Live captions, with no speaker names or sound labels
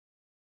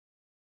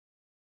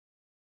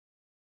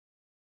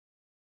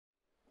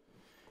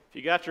If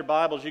you got your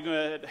Bibles, you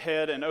go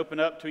ahead and open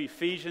up to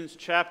Ephesians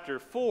chapter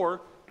 4,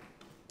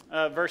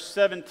 verse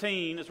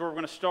 17 is where we're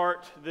going to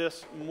start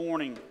this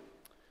morning.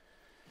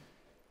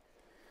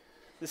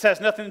 This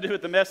has nothing to do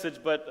with the message,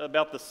 but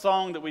about the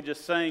song that we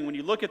just sang. When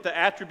you look at the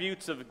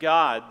attributes of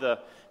God,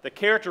 the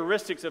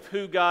characteristics of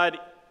who God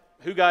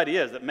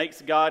is, that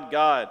makes God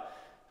God.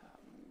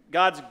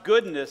 God's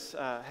goodness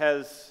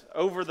has,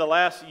 over the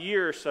last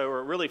year or so,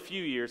 or really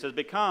few years, has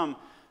become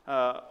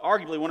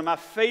arguably one of my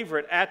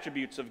favorite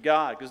attributes of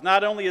God. Because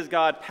not only is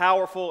God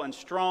powerful and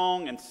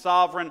strong and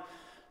sovereign,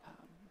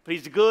 but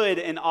He's good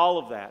in all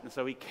of that. And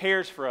so He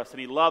cares for us and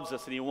He loves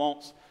us and He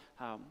wants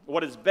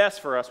what is best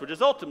for us, which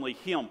is ultimately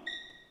Him.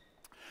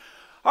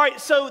 All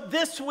right, so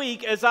this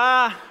week as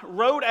I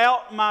wrote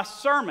out my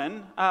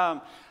sermon,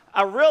 I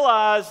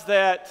realized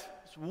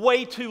that it's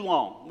way too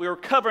long. We were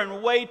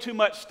covering way too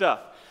much stuff.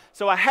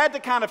 So I had to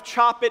kind of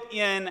chop it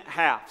in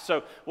half.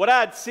 So what I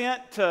had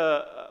sent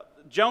to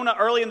Jonah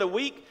early in the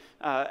week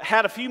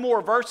had a few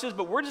more verses,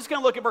 but we're just going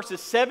to look at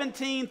verses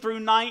 17 through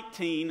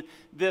 19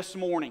 this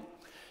morning.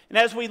 And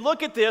as we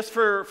look at this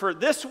for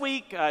this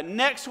week,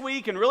 next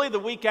week, and really the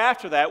week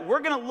after that,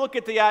 we're going to look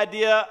at the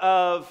idea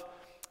of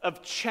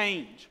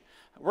change.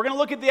 We're going to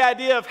look at the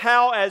idea of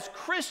how, as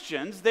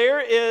Christians,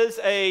 there is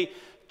a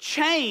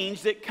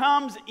change that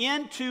comes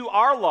into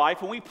our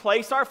life when we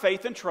place our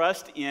faith and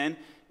trust in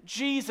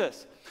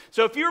Jesus.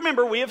 So if you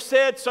remember, we have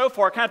said so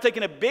far, kind of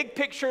taking a big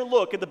picture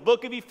look at the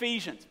book of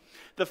Ephesians.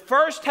 The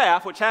first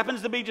half, which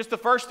happens to be just the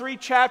first 3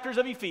 chapters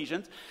of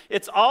Ephesians,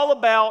 it's all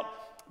about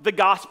the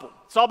gospel.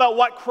 It's all about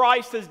what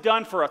Christ has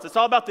done for us. It's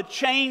all about the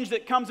change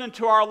that comes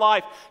into our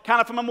life,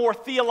 kind of from a more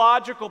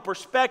theological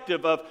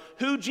perspective of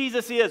who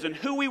Jesus is and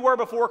who we were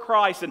before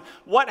Christ and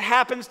what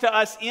happens to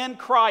us in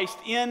Christ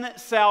in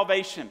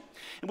salvation.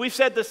 And we've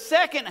said the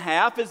second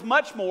half is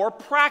much more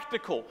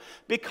practical.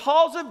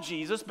 Because of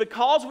Jesus,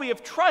 because we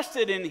have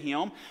trusted in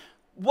Him,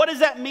 what does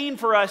that mean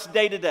for us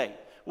day to day?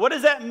 What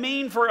does that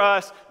mean for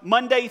us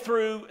Monday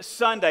through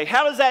Sunday?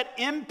 How does that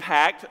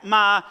impact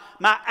my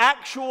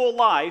actual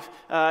life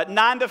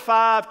 9 to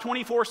 5,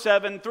 24/7,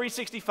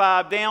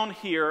 365 down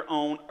here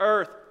on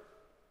earth?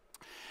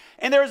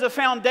 And there is a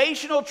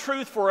foundational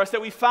truth for us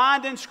that we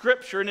find in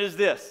Scripture, and it is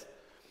this: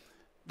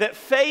 that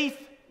faith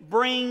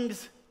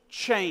brings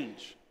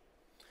change.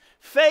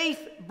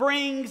 Faith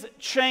brings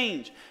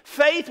change.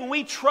 Faith, when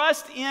we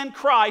trust in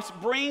Christ,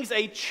 brings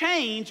a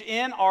change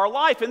in our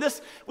life. And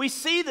we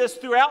see this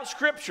throughout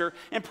Scripture,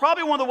 and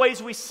probably one of the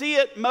ways we see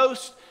it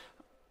most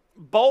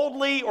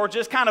boldly or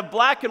just kind of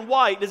black and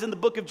white is in the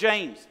book of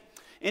James.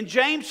 In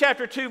James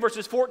chapter 2,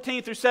 verses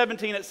 14 through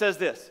 17, it says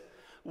this: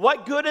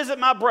 "What good is it,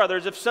 my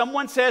brothers, if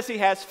someone says he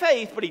has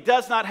faith, but he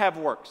does not have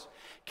works?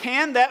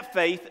 Can that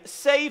faith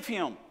save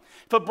him?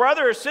 If a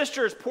brother or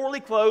sister is poorly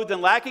clothed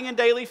and lacking in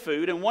daily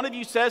food, and one of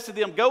you says to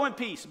them, 'Go in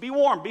peace, be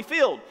warm, be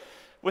filled,'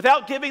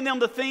 without giving them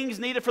the things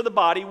needed for the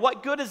body,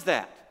 what good is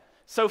that?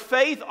 So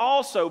faith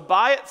also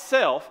by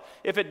itself,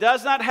 if it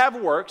does not have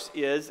works,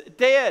 is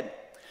dead."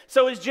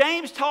 So as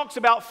James talks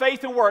about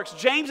faith and works,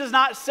 James is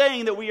not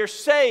saying that we are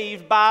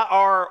saved by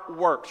our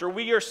works or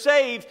we are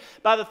saved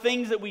by the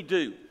things that we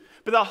do.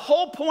 But the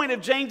whole point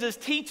of James's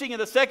teaching in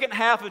the second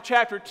half of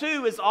chapter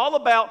 2 is all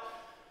about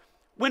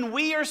when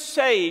we are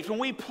saved, when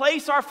we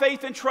place our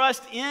faith and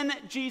trust in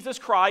Jesus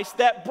Christ,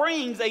 that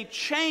brings a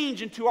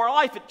change into our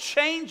life. It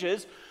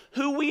changes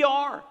who we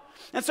are.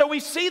 And so we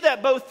see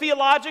that both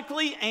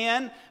theologically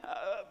and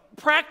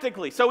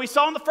practically. So we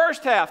saw in the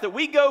first half that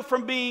we go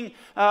from being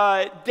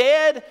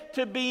dead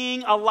to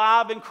being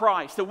alive in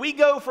Christ. That we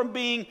go from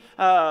being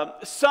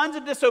sons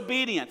of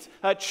disobedience,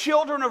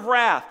 children of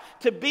wrath,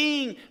 to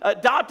being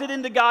adopted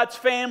into God's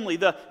family,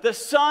 the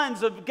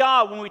sons of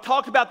God, when we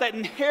talked about that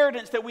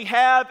inheritance that we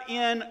have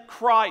in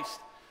Christ.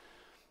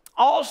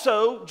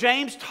 Also,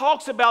 James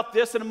talks about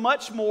this in a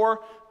much more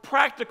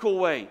practical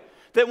way.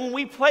 That when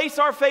we place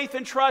our faith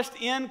and trust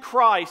in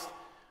Christ,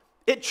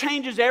 it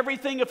changes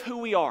everything of who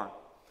we are.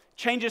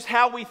 Changes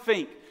how we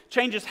think,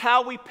 changes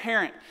how we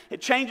parent,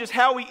 it changes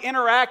how we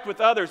interact with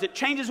others, it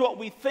changes what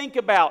we think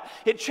about,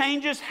 it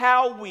changes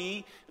how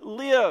we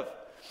live.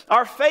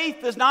 Our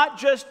faith does not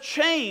just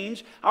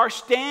change our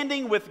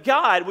standing with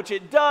God, which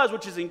it does,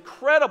 which is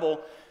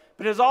incredible,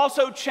 but it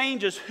also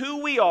changes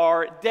who we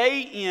are day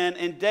in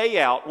and day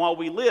out while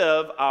we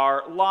live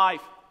our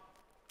life.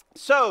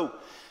 So,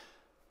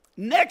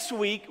 next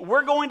week,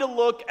 we're going to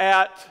look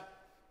at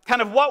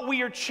kind of what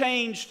we are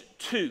changed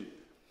to.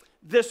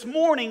 This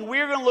morning,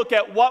 we're going to look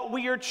at what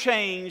we are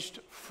changed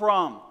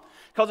from.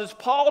 Because as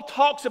Paul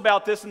talks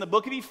about this in the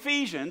book of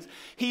Ephesians,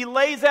 he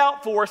lays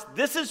out for us,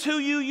 this is who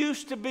you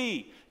used to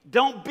be.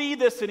 Don't be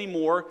this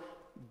anymore,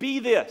 be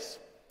this.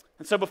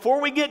 And so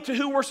before we get to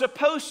who we're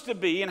supposed to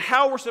be and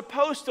how we're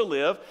supposed to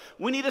live,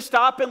 we need to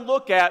stop and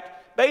look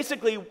at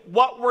basically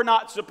what we're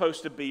not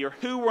supposed to be or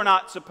who we're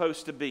not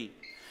supposed to be.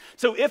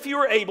 So if you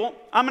are able,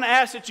 I'm going to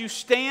ask that you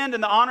stand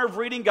in the honor of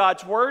reading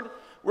God's Word.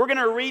 We're going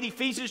to read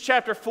Ephesians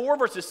chapter 4,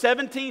 verses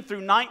 17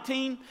 through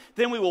 19.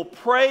 Then we will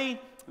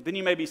pray. Then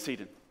you may be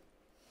seated.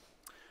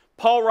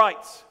 Paul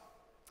writes,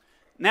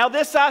 Now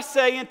this I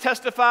say and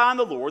testify in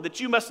the Lord,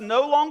 that you must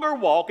no longer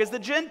walk as the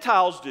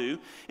Gentiles do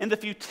in the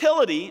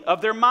futility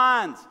of their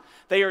minds.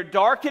 They are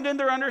darkened in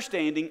their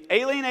understanding,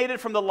 alienated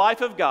from the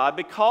life of God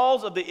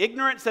because of the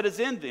ignorance that is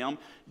in them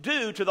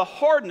due to the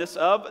hardness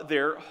of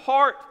their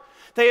heart.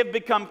 They have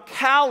become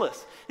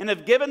callous and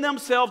have given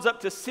themselves up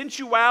to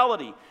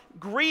sensuality,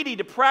 greedy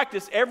to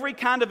practice every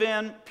kind of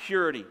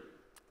impurity.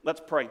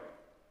 Let's pray.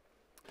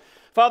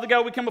 Father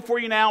God, we come before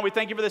you now. We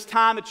thank you for this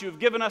time that you have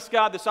given us,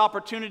 God, this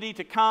opportunity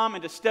to come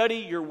and to study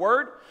your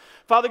word.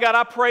 Father God,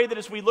 I pray that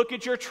as we look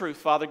at your truth,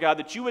 Father God,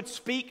 that you would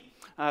speak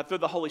through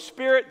the Holy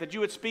Spirit, that you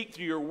would speak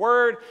through your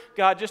word,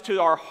 God, just to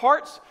our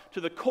hearts,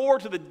 to the core,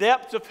 to the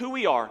depths of who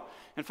we are.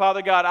 And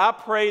Father God, I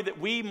pray that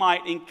we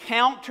might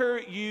encounter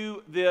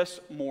you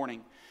this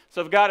morning.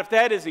 So God, if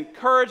that is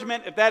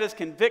encouragement, if that is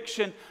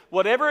conviction,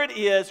 whatever it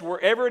is,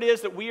 wherever it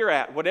is that we are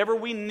at, whatever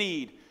we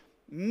need,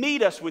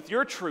 meet us with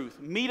your truth,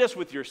 meet us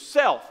with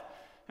yourself,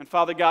 and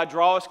Father God,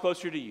 draw us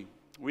closer to you.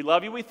 We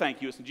love you, we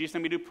thank you. It's in Jesus'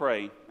 name we do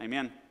pray.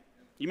 Amen.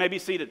 You may be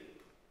seated.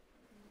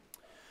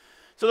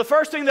 So the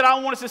first thing that I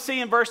want us to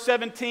see in verse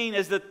 17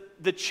 is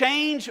that the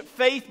change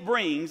faith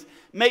brings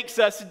makes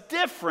us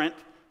different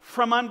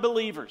from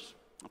unbelievers.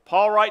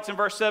 Paul writes in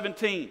verse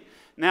 17,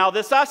 "Now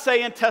this I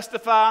say and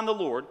testify in the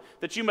Lord,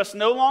 that you must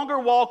no longer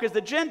walk as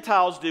the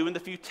Gentiles do in the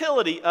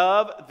futility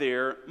of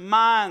their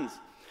minds."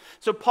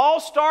 So Paul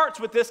starts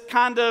with this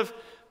kind of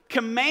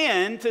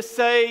command to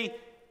say,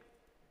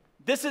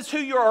 this is who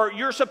you are.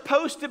 You're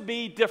supposed to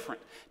be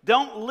different.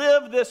 Don't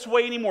live this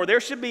way anymore.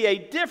 There should be a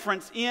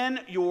difference in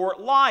your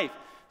life.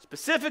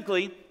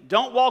 Specifically,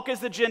 don't walk as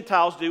the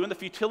Gentiles do in the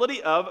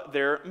futility of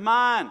their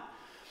mind.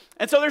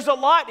 And so there's a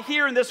lot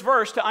here in this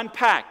verse to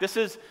unpack. This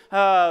is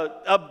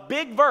a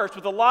big verse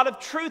with a lot of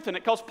truth in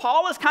it, because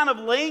Paul is kind of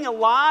laying a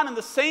line in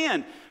the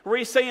sand where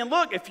he's saying,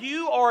 look, if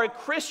you are a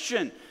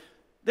Christian,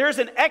 there's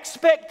an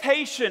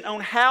expectation on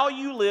how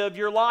you live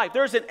your life.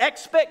 There's an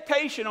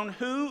expectation on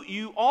who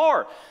you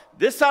are.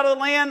 This side of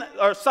the land,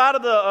 or side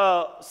of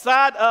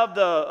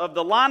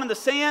the line in the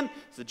sand,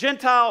 is the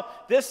Gentile.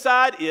 This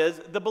side is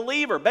the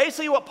believer.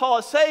 Basically, what Paul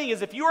is saying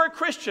is, if you are a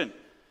Christian,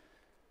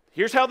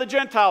 here's how the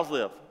Gentiles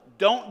live.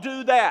 Don't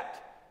do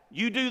that.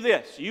 You do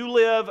this. You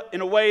live in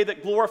a way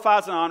that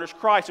glorifies and honors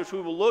Christ, which we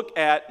will look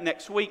at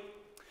next week.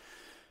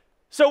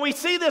 So we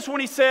see this when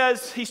he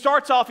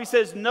starts off, he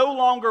says, no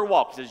longer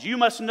walk. He says, you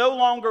must no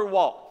longer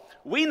walk.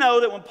 We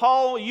know that when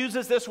Paul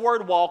uses this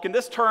word walk in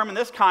this term, in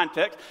this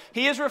context,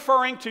 he is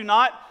referring to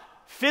not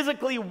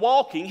physically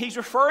walking. He's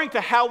referring to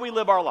how we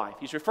live our life.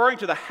 He's referring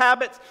to the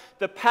habits,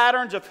 the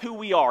patterns of who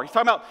we are. He's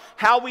talking about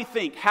how we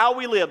think, how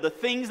we live, the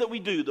things that we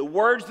do, the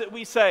words that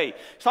we say.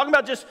 He's talking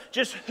about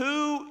just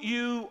who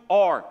you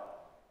are.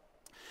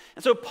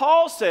 And so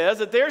Paul says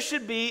that there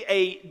should be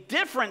a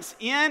difference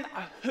in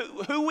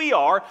who we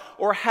are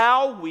or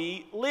how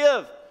we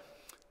live.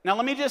 Now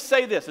let me just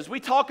say this, as we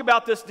talk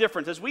about this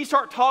difference, as we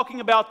start talking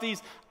about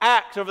these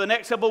acts over the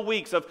next couple of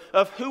weeks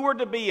of who we're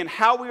to be and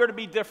how we are to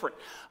be different,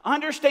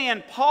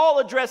 understand Paul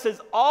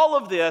addresses all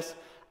of this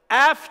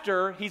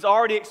after he's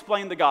already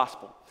explained the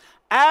gospel.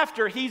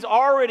 After he's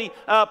already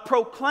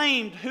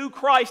proclaimed who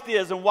Christ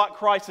is and what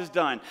Christ has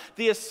done.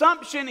 The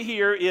assumption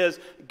here is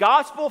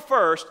gospel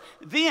first,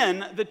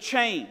 then the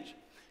change.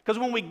 Because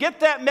when we get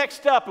that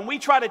mixed up and we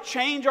try to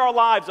change our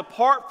lives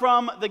apart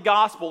from the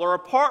gospel or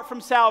apart from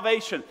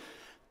salvation,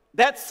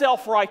 that's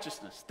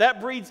self-righteousness.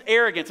 That breeds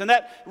arrogance. And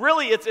that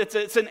really,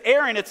 it's an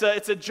errand. It's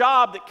a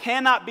job that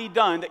cannot be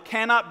done, that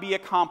cannot be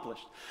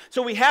accomplished.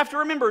 So we have to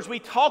remember, as we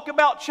talk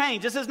about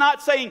change, this is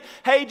not saying,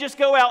 hey, just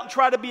go out and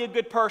try to be a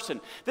good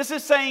person. This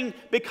is saying,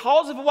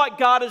 because of what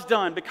God has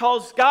done,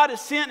 because God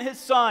has sent His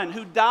Son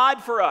who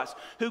died for us,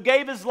 who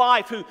gave His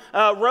life, who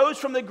rose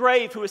from the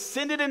grave, who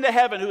ascended into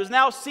heaven, who is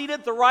now seated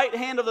at the right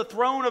hand of the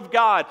throne of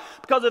God,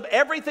 because of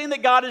everything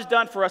that God has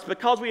done for us,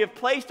 because we have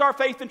placed our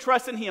faith and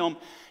trust in Him,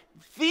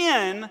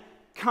 then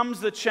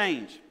comes the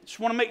change. Just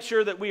want to make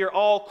sure that we are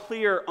all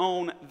clear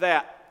on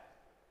that.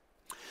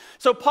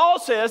 So Paul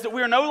says that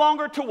we are no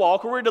longer to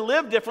walk, or we're to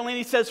live differently, and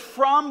he says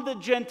from the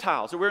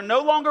Gentiles, that we're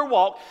no longer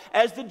walk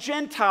as the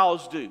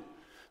Gentiles do.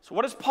 So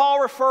what is Paul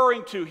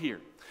referring to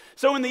here?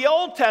 So in the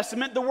Old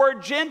Testament, the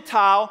word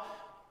Gentile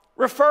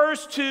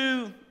refers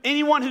to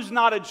anyone who's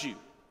not a Jew.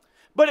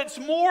 But it's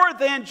more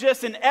than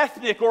just an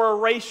ethnic or a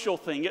racial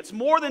thing. It's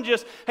more than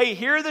just, hey,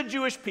 here are the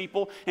Jewish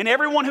people, and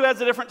everyone who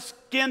has a different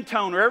skin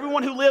tone, or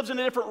everyone who lives in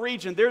a different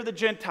region, they're the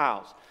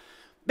Gentiles.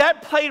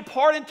 That played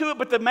part into it,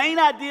 but the main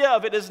idea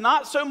of it is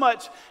not so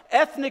much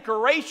ethnic or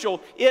racial,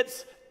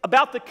 it's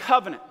about the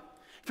covenant.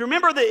 If you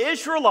remember the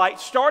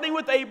Israelites, starting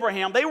with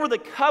Abraham, they were the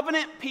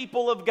covenant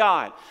people of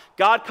God.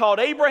 God called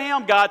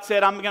Abraham. God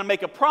said, I'm going to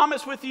make a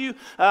promise with you.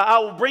 I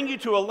will bring you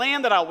to a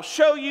land that I will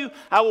show you.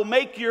 I will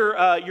make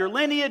your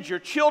lineage, your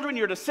children,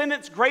 your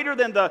descendants greater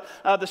than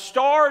the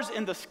stars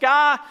in the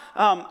sky.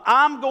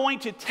 I'm going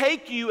to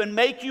take you and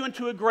make you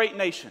into a great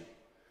nation.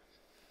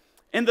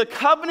 And the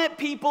covenant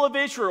people of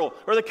Israel,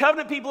 or the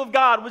covenant people of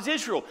God, was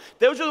Israel.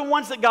 Those are the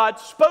ones that God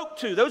spoke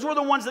to. Those were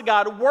the ones that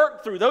God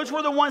worked through. Those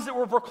were the ones that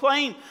were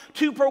proclaimed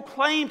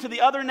to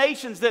the other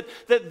nations that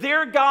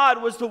their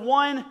God was the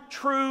one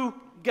true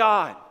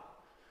God.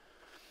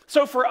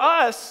 So for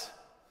us,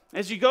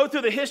 as you go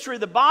through the history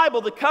of the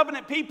Bible, the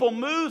covenant people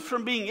moved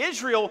from being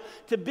Israel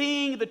to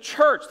being the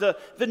church,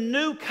 the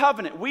new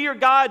covenant. We are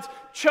God's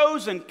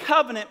chosen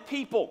covenant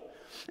people.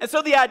 And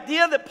so the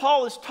idea that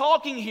Paul is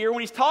talking here,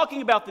 when he's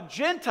talking about the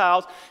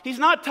Gentiles, he's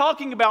not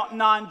talking about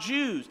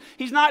non-Jews.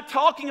 He's not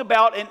talking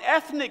about an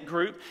ethnic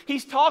group.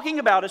 He's talking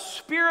about a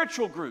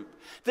spiritual group.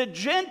 The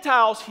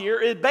Gentiles here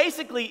is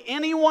basically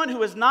anyone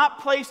who has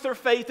not placed their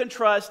faith and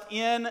trust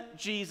in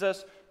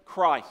Jesus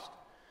Christ.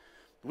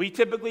 We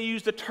typically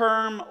use the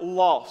term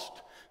lost,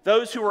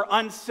 those who are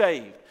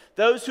unsaved,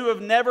 those who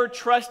have never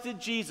trusted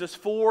Jesus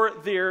for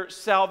their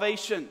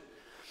salvation.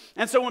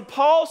 And so when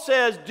Paul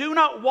says, do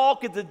not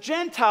walk as the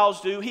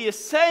Gentiles do, he is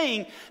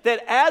saying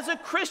that as a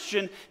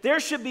Christian, there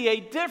should be a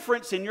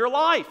difference in your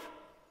life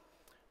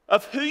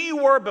of who you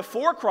were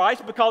before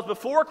Christ, because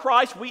before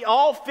Christ, we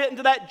all fit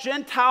into that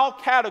Gentile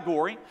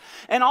category,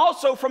 and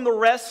also from the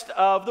rest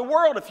of the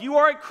world. If you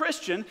are a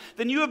Christian,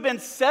 then you have been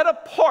set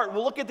apart.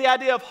 We'll look at the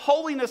idea of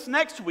holiness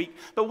next week,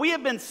 but we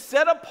have been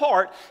set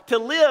apart to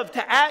live,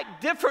 to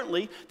act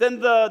differently than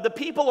the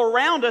people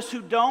around us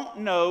who don't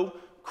know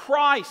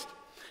Christ.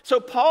 So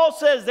Paul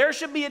says there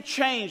should be a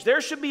change.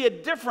 There should be a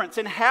difference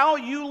in how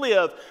you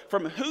live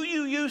from who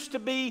you used to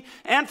be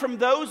and from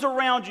those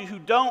around you who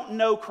don't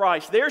know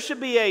Christ. There should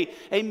be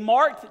a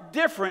marked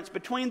difference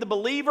between the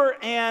believer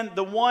and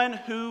the one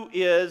who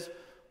is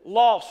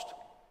lost.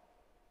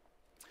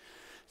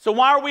 So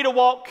why are we to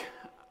walk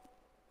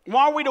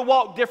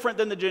different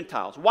than the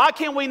Gentiles? Why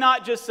can't we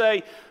not just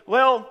say,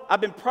 well,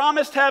 I've been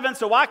promised heaven,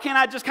 so why can't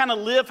I just kind of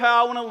live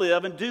how I want to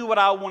live and do what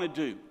I want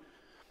to do?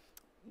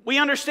 We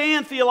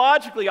understand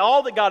theologically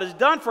all that God has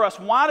done for us.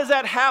 Why does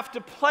that have to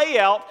play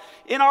out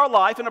in our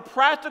life in a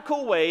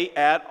practical way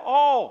at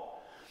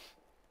all?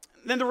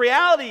 Then the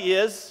reality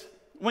is,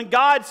 when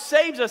God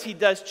saves us, He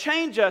does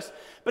change us.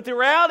 But the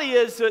reality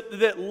is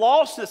that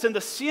lostness and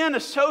the sin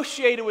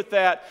associated with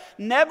that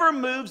never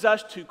moves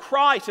us to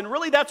Christ. And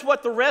really that's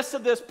what the rest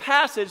of this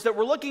passage that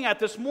we're looking at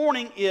this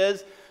morning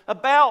is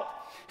about.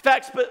 In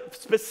fact,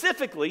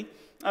 specifically,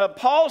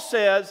 Paul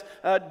says,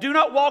 do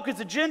not walk as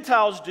the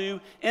Gentiles do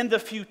in the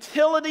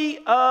futility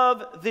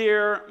of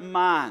their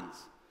minds.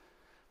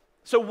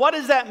 So what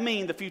does that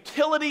mean, the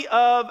futility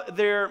of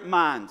their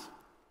minds?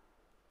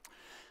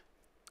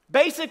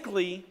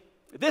 Basically,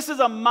 this is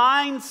a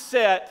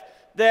mindset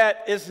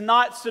that is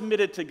not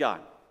submitted to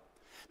God.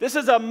 This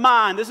is a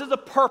mind, this is a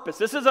purpose,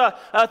 this is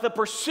the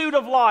pursuit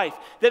of life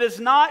that is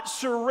not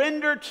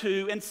surrendered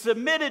to and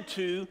submitted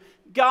to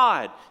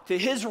God, to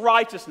His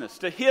righteousness,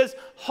 to His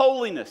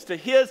holiness, to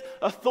His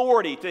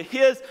authority, to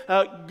His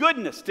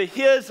goodness, to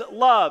His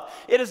love.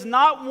 It is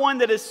not one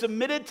that is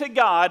submitted to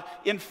God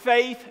in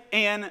faith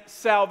and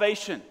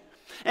salvation.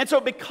 And so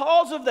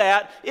because of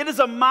that, it is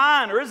a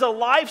mind or is a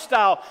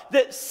lifestyle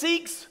that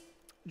seeks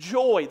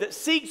joy, that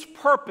seeks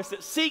purpose,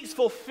 that seeks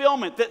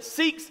fulfillment, that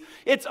seeks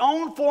its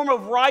own form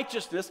of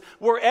righteousness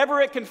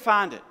wherever it can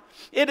find it.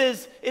 It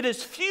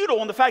is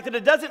futile in the fact that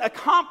it doesn't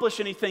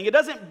accomplish anything. It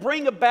doesn't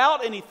bring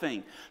about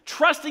anything.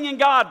 Trusting in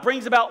God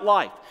brings about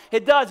life.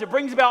 It does. It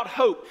brings about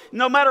hope.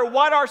 No matter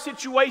what our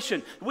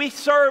situation, we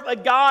serve a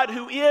God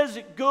who is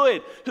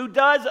good, who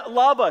does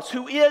love us,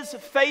 who is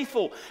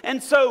faithful.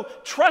 And so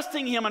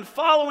trusting Him and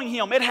following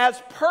Him, it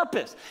has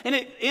purpose. And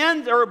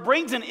it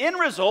brings an end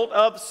result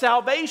of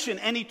salvation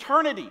and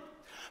eternity.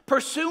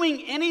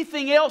 Pursuing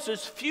anything else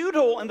is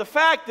futile in the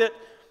fact that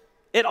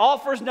it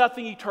offers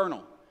nothing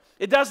eternal.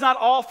 It does not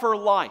offer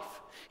life.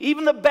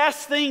 Even the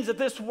best things that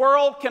this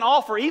world can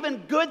offer, even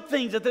good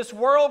things that this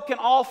world can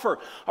offer,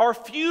 are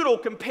futile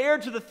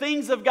compared to the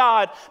things of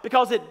God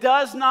because it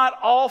does not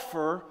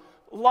offer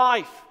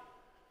life.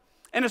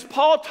 And as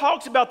Paul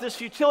talks about this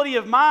futility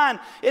of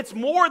mind, it's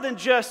more than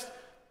just,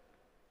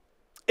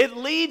 it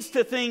leads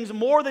to things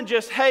more than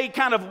just, hey,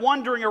 kind of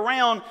wandering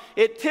around.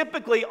 It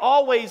typically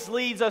always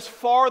leads us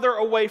farther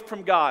away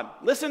from God.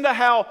 Listen to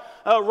how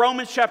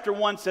Romans chapter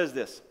 1 says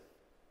this.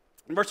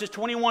 In verses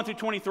 21 through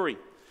 23, it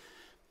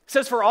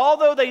says, for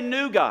although they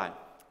knew God,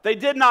 they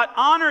did not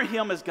honor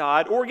Him as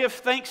God or give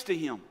thanks to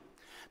Him,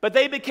 but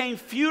they became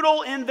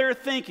futile in their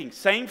thinking.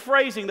 Same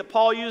phrasing that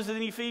Paul uses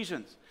in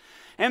Ephesians.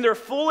 And their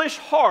foolish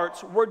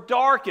hearts were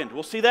darkened.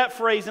 We'll see that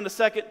phrase in a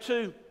second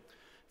too.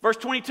 Verse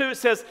 22, it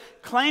says,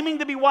 claiming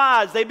to be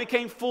wise, they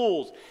became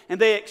fools, and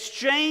they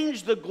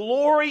exchanged the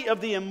glory of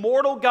the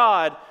immortal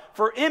God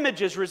for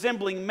images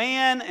resembling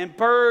man and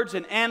birds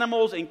and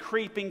animals and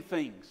creeping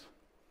things.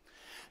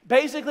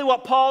 Basically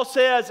what Paul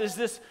says is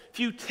this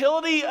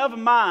futility of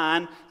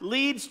mind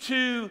leads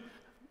to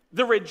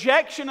the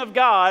rejection of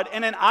God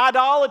and an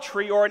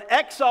idolatry or an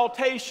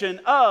exaltation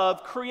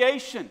of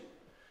creation.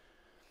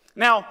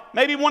 Now,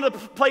 maybe one of the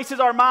places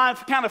our mind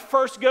kind of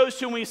first goes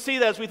to when we see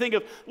that is we think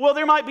of, well,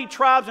 there might be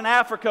tribes in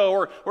Africa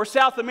or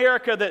South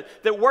America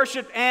that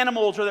worship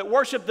animals or that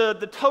worship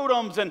the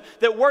totems and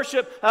that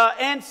worship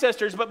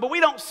ancestors, but we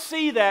don't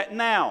see that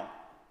now.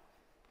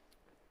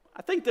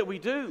 I think that we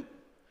do.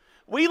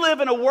 We live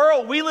in a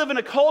world, we live in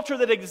a culture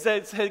that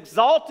has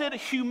exalted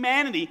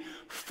humanity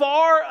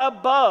far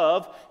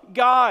above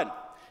God.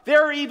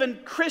 There are even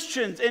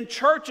Christians and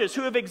churches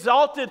who have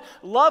exalted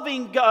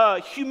loving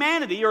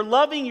humanity or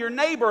loving your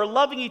neighbor or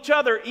loving each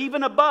other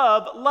even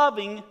above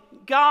loving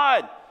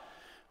God.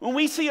 When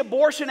we see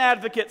abortion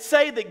advocates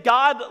say that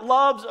God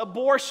loves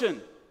abortion,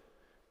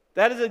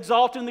 that is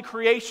exalting the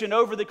creation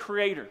over the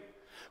Creator.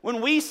 When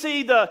we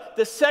see the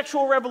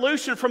sexual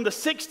revolution from the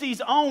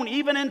 60s on,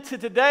 even into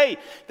today,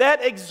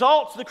 that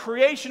exalts the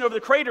creation over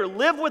the Creator.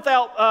 Live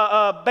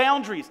without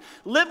boundaries.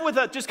 Live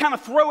without, just kind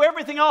of throw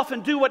everything off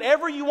and do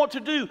whatever you want to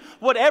do.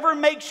 Whatever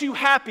makes you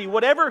happy,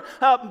 whatever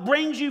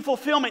brings you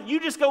fulfillment, you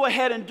just go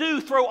ahead and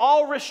do. Throw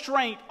all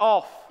restraint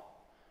off.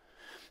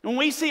 When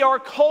we see our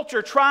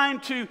culture trying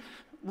to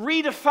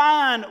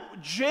redefine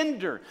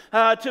gender,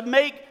 to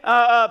make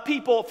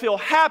people feel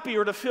happy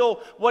or to feel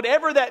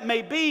whatever that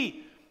may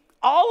be,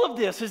 all of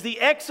this is the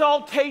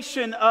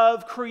exaltation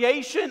of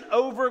creation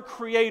over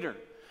Creator,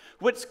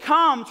 which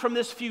comes from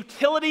this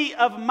futility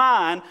of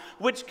mind,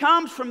 which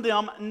comes from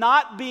them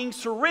not being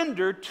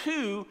surrendered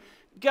to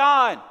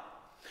God.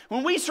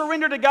 When we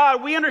surrender to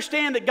God, we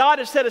understand that God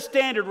has set a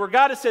standard where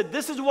God has said,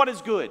 this is what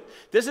is good,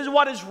 this is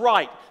what is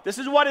right, this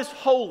is what is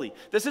holy,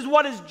 this is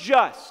what is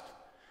just.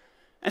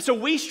 And so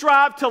we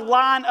strive to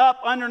line up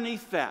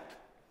underneath that.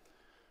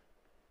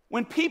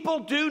 When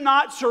people do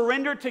not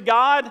surrender to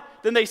God,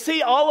 then they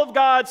see all of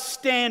God's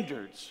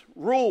standards,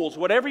 rules,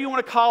 whatever you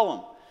want to call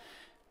them.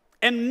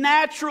 And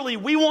naturally,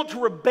 we want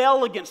to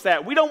rebel against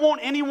that. We don't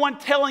want anyone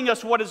telling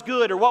us what is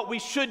good or what we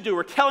should do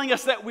or telling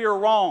us that we are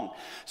wrong.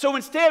 So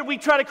instead, we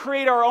try to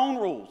create our own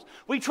rules.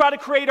 We try to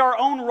create our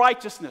own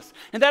righteousness.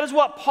 And that is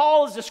what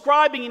Paul is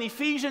describing in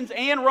Ephesians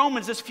and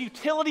Romans. This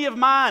futility of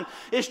mind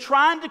is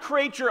trying to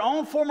create your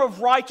own form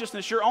of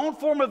righteousness, your own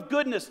form of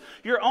goodness,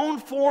 your own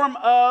form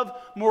of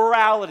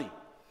morality.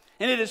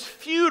 And it is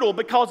futile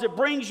because it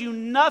brings you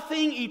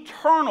nothing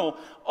eternal.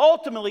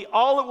 Ultimately,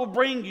 all it will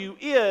bring you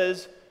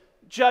is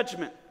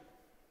judgment.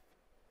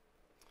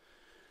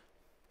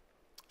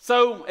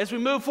 So, as we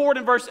move forward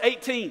in verse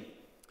 18,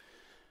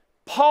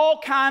 Paul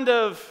kind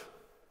of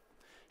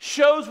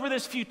shows where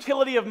this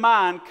futility of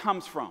mind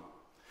comes from.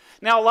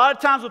 Now, a lot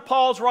of times with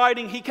Paul's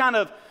writing, he kind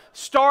of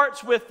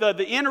starts with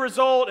the end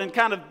result and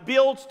kind of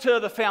builds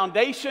to the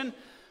foundation.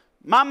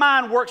 My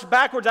mind works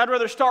backwards. I'd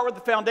rather start with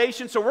the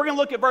foundation. So we're going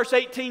to look at verse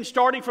 18,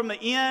 starting from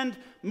the end,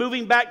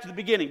 moving back to the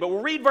beginning. But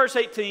we'll read verse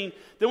 18,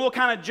 then we'll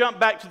kind of jump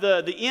back to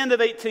the end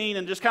of 18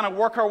 and just kind of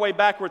work our way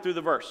backward through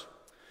the verse.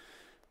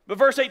 But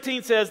verse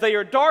 18 says, they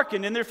are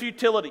darkened in their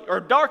futility,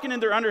 or darkened in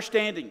their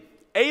understanding,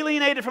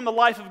 alienated from the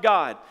life of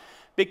God,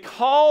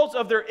 because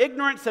of their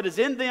ignorance that is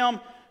in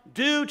them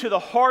due to the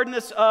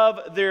hardness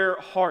of their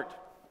heart.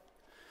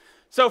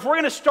 So if we're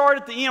going to start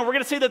at the end, we're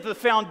going to see that the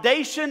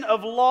foundation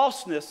of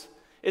lostness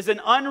is an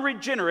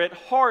unregenerate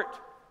heart.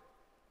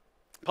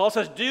 Paul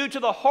says, due to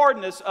the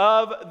hardness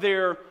of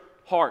their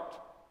heart.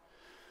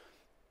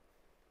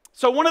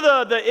 So one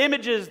of the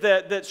images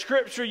that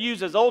Scripture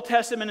uses, Old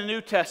Testament and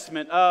New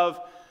Testament, of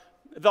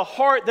the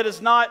heart that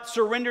is not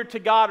surrendered to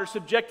God or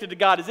subjected to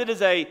God,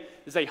 is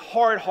a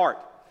hard heart.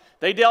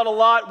 They dealt a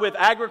lot with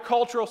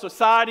agricultural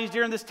societies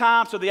during this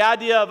time, so the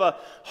idea of a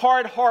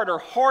hard heart or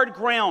hard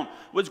ground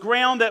was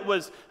ground that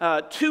was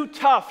too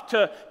tough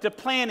to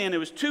plant in. It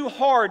was too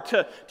hard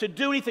to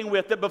do anything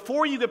with. That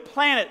before you could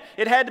plant it,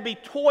 it had to be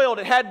toiled,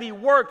 it had to be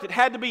worked, it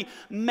had to be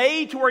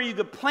made to where you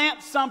could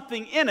plant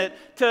something in it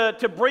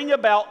to bring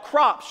about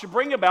crops, to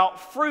bring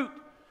about fruit.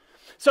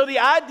 So the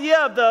idea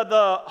of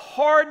the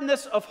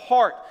hardness of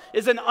heart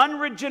is an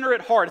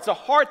unregenerate heart. It's a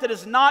heart that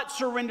is not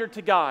surrendered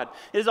to God.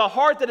 It is a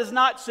heart that is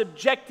not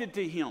subjected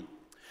to Him.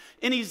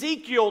 In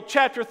Ezekiel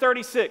chapter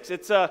 36,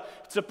 it's a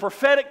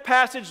prophetic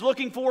passage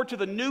looking forward to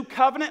the new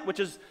covenant, which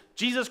is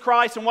Jesus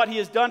Christ and what He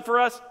has done for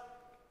us.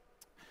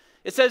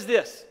 It says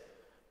this,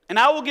 and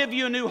I will give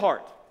you a new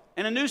heart,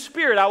 and a new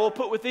spirit I will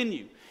put within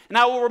you. And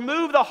I will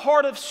remove the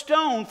heart of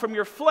stone from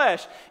your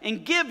flesh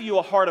and give you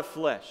a heart of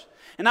flesh.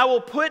 And I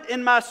will put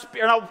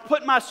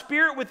my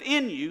spirit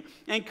within you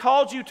and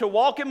cause you to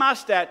walk in my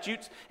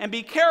statutes and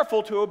be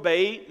careful to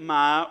obey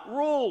my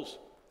rules.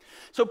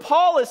 So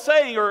Paul is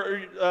saying,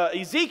 or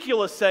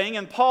Ezekiel is saying,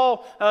 and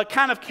Paul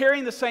kind of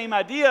carrying the same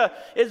idea,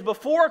 is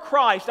before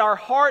Christ, our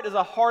heart is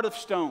a heart of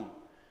stone.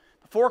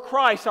 Before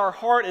Christ, our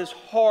heart is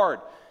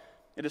hard.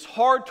 It is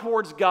hard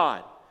towards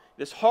God.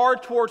 It is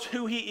hard towards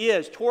who He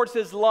is, towards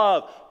His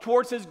love,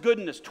 towards His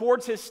goodness,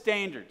 towards His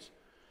standards.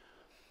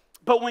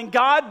 But when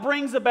God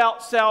brings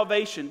about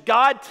salvation,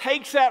 God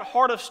takes that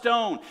heart of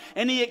stone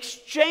and He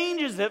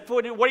exchanges it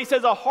for what He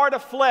says, a heart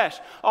of flesh,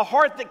 a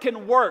heart that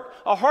can work,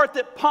 a heart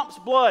that pumps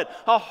blood,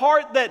 a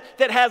heart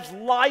that has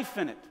life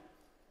in it.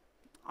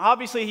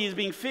 Obviously, he's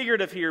being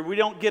figurative here. We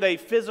don't get a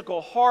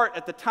physical heart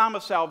at the time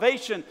of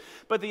salvation,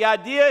 but the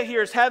idea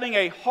here is having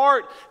a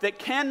heart that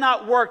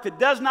cannot work, that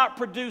does not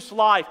produce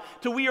life,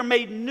 till we are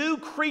made new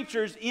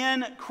creatures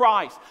in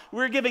Christ.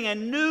 We're giving a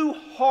new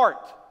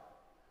heart.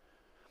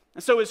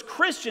 And so as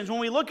Christians,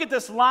 when we look at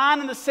this line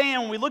in the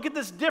sand, when we look at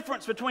this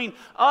difference between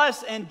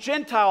us and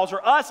Gentiles,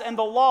 or us and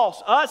the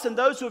lost, us and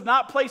those who have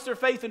not placed their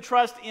faith and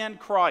trust in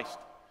Christ,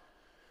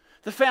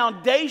 the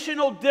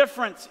foundational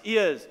difference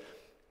is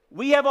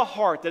we have a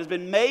heart that has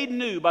been made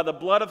new by the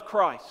blood of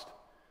Christ.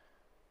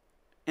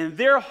 And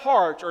their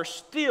hearts are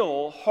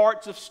still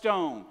hearts of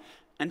stone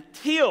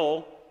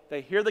until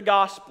they hear the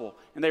gospel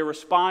and they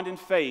respond in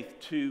faith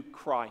to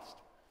Christ.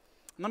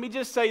 Let me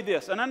just say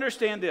this and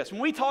understand this.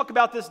 When we talk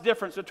about this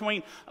difference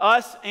between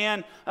us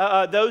and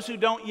those who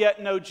don't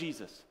yet know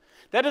Jesus,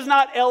 that does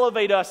not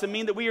elevate us and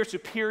mean that we are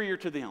superior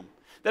to them.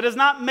 That does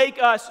not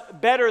make us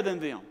better than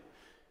them.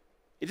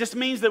 It just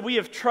means that we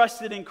have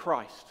trusted in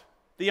Christ.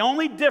 The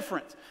only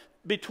difference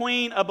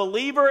between a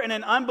believer and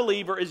an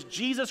unbeliever is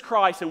Jesus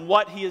Christ and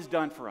what He has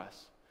done for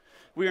us.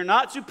 We are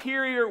not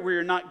superior, we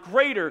are not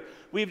greater,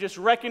 we've just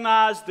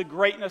recognized the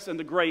greatness and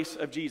the grace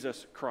of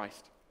Jesus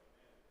Christ.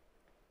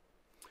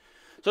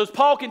 So as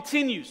Paul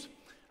continues,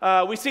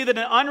 we see that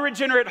an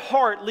unregenerate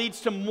heart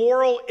leads to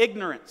moral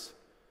ignorance.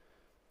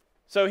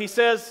 So he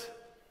says,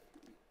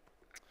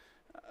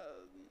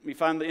 let me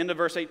find the end of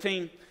verse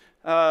 18,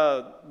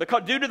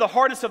 because due to the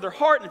hardness of their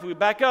heart, and if we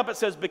back up, it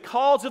says,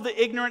 because of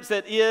the ignorance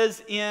that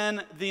is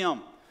in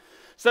them.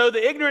 So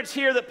the ignorance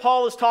here that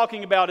Paul is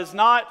talking about is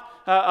not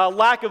a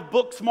lack of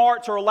book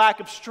smarts or a lack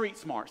of street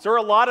smarts. There are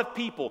a lot of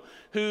people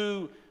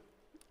who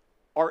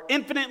are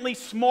infinitely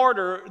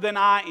smarter than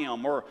I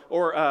am, or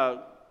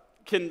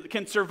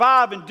can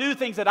survive and do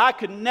things that I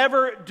could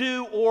never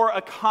do or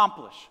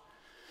accomplish.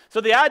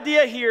 So the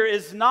idea here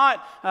is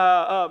not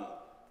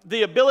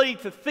the ability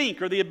to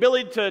think or the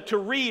ability to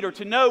read or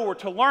to know or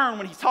to learn.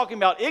 When he's talking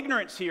about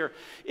ignorance here,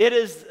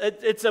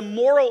 it's a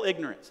moral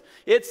ignorance.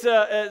 It's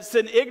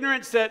an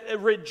ignorance that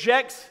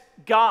rejects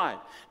God,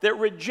 that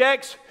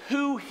rejects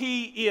who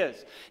He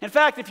is. In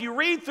fact, if you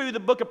read through the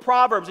book of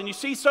Proverbs and you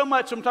see so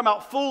much, I'm talking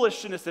about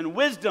foolishness and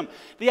wisdom,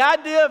 the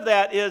idea of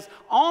that is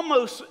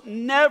almost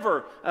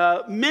never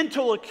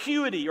mental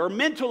acuity or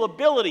mental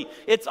ability.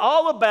 It's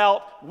all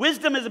about,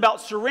 wisdom is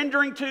about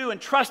surrendering to and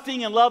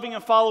trusting and loving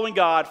and following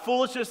God.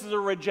 Foolishness is a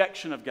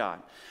rejection of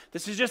God.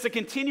 This is just a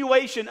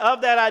continuation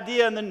of that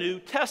idea in the New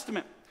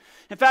Testament.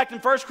 In fact, in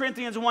 1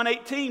 Corinthians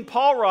 1:18,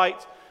 Paul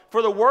writes,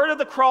 for the word of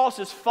the cross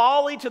is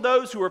folly to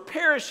those who are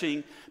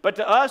perishing, but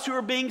to us who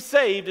are being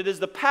saved, it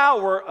is the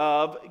power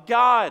of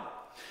God.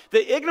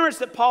 The ignorance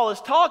that Paul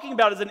is talking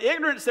about is an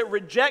ignorance that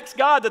rejects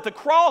God, that the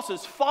cross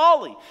is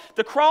folly.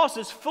 The cross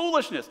is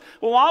foolishness.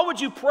 Well, why would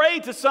you pray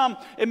to some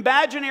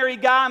imaginary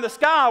guy in the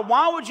sky?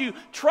 Why would you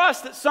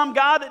trust that some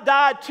guy that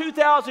died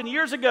 2,000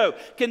 years ago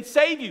can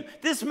save you?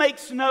 This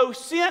makes no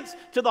sense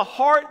to the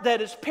heart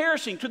that is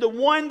perishing, to the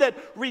one that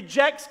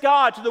rejects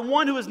God, to the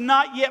one who has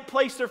not yet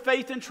placed their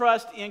faith and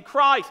trust in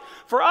Christ.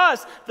 For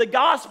us, the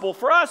gospel,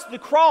 for us, the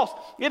cross,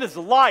 it is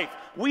life.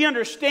 We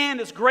understand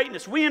its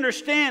greatness. We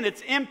understand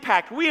its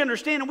impact. We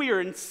understand, and we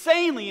are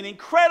insanely and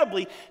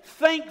incredibly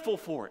thankful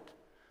for it.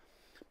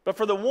 But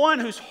for the one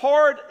whose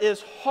heart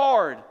is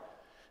hard,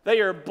 they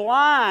are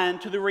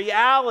blind to the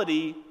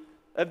reality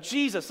of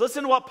Jesus.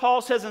 Listen to what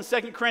Paul says in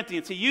 2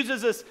 Corinthians. He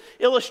uses this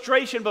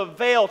illustration of a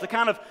veil to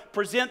kind of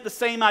present the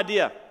same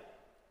idea.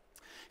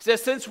 He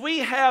says, since we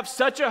have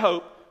such a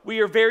hope, we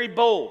are very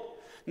bold.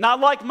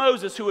 Not like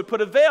Moses, who would put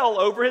a veil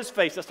over his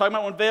face. That's talking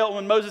about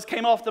when Moses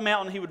came off the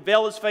mountain, he would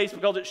veil his face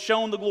because it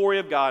shone the glory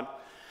of God,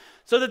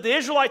 so that the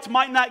Israelites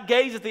might not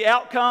gaze at the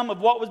outcome of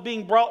what was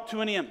being brought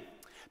to an end.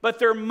 But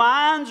their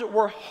minds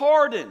were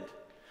hardened.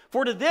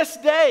 For to this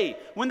day,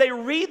 when they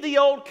read the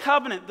Old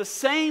Covenant, the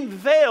same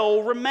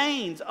veil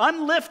remains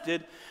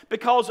unlifted,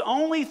 because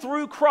only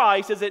through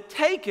Christ is it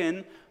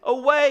taken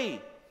away.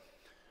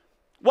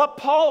 What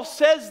Paul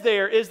says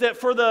there is that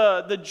for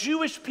the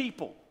Jewish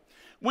people,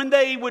 when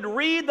they would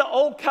read the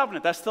Old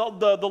Covenant, that's the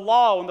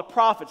law and the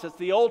prophets, that's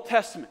the Old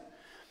Testament,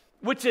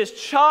 which is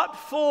chock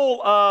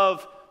full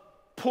of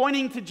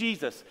pointing to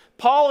Jesus.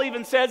 Paul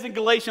even says in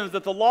Galatians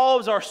that the law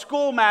is our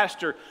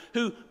schoolmaster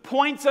who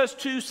points us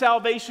to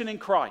salvation in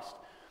Christ.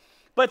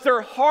 But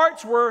their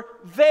hearts were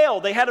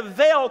veiled. They had a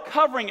veil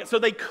covering it, so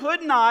they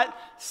could not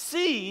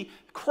see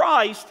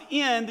Christ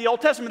in the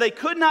Old Testament. They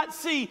could not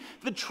see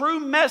the true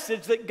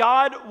message that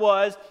God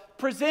was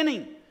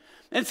presenting.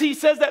 And so he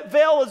says that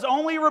veil is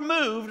only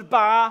removed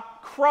by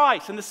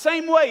Christ. In the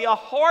same way, a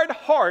hard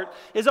heart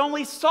is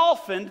only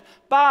softened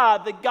by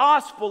the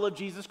gospel of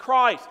Jesus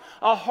Christ.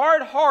 A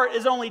hard heart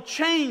is only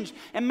changed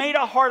and made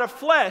a heart of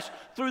flesh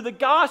through the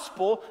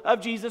gospel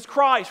of Jesus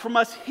Christ. From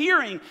us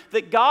hearing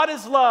that God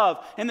is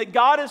love and that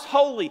God is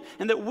holy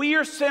and that we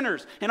are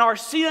sinners and our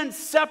sin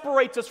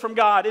separates us from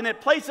God and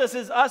it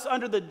places us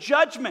under the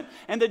judgment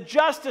and the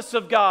justice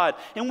of God.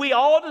 And we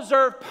all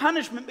deserve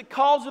punishment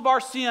because of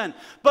our sin.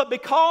 But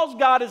because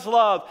God is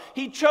love,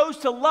 He chose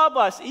to love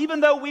us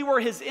even though we were were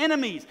his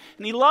enemies.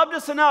 And he loved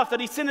us enough that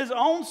he sent his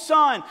own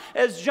son.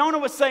 As Jonah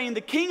was saying,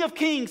 the King of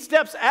Kings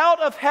steps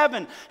out of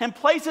heaven and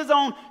places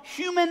on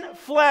human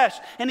flesh.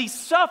 And he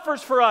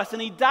suffers for us,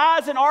 and he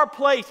dies in our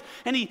place.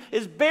 And he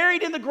is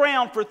buried in the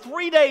ground for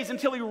 3 days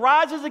until he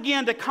rises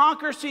again to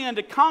conquer sin,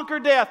 to conquer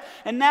death.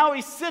 And now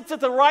he sits at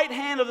the right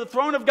hand of the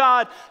throne of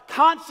God,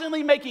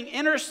 constantly making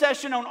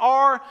intercession on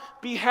our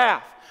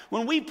behalf.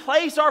 When we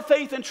place our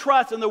faith and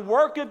trust in the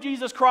work of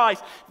Jesus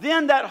Christ,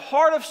 then that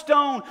heart of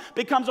stone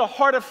becomes a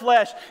heart of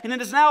flesh. And it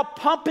is now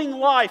pumping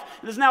life.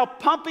 It is now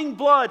pumping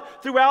blood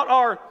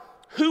throughout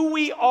who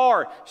we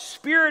are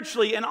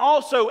spiritually and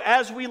also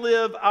as we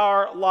live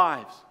our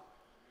lives.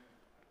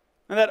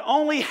 And that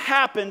only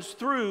happens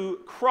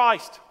through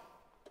Christ.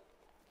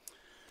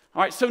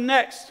 All right, so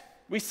next,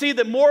 we see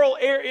that moral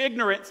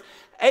ignorance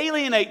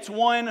alienates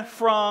one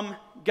from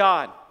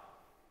God.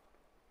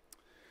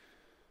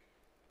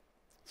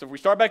 So if we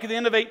start back at the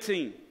end of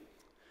 18,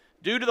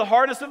 due to the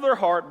hardness of their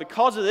heart,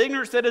 because of the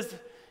ignorance that is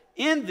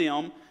in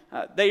them,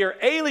 they are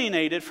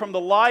alienated from the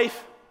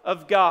life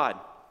of God.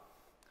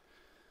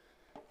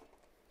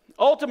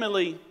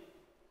 Ultimately,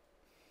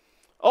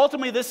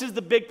 this is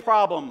the big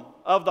problem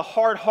of the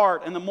hard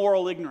heart and the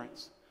moral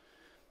ignorance,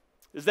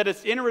 is that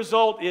its end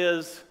result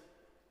is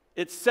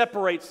it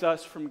separates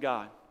us from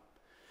God.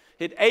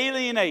 It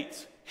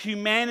alienates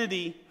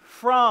humanity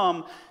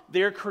from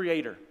their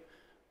Creator.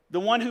 The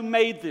one who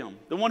made them,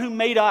 the one who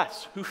made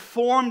us, who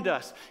formed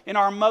us in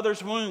our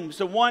mother's wombs,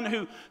 the one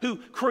who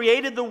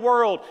created the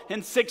world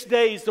in 6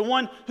 days, the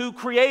one who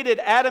created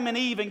Adam and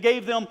Eve and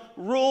gave them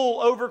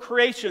rule over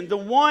creation, the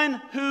one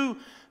who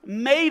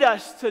made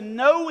us to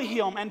know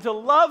Him and to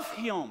love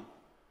Him.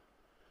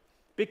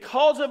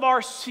 Because of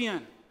our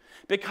sin,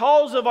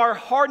 because of our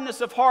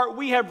hardness of heart,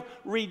 we have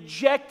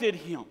rejected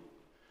Him.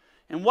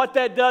 And what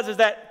that does is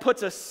that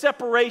puts a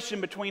separation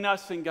between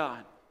us and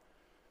God.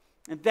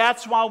 And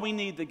that's why we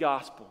need the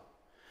gospel.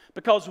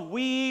 Because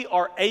we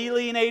are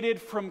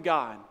alienated from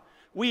God.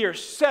 We are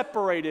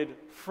separated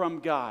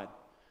from God.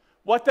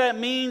 What that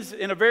means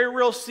in a very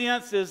real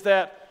sense is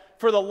that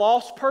for the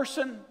lost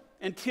person,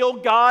 until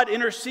God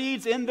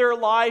intercedes in their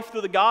life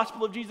through the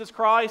gospel of Jesus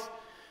Christ,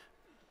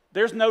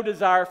 there's no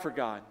desire for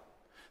God.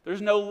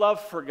 There's no love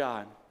for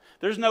God.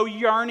 There's no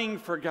yearning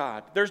for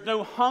God. There's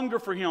no hunger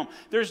for Him.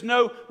 There's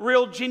no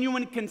real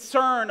genuine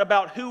concern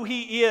about who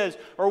He is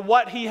or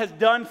what He has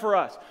done for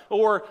us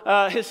or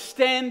His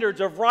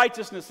standards of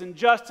righteousness and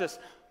justice.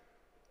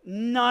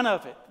 None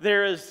of it.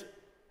 There is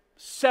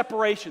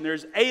separation.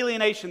 There's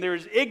alienation. There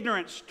is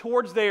ignorance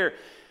towards there.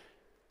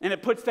 And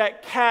it puts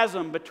that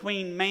chasm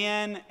between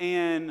man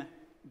and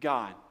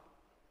God.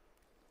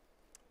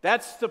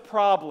 That's the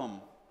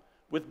problem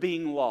with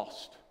being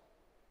lost.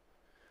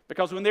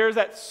 Because when there's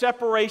that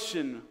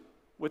separation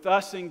with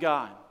us and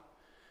God,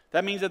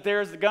 that means that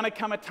there's going to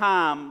come a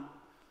time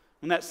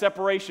when that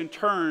separation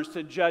turns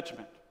to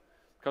judgment.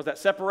 Because that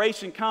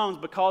separation comes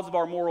because of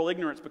our moral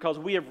ignorance, because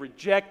we have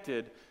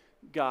rejected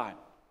God.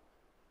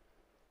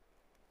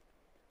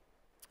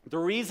 The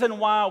reason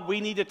why we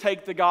need to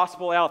take the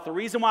gospel out, the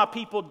reason why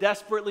people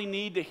desperately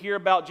need to hear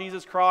about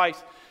Jesus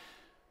Christ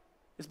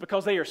is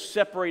because they are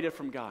separated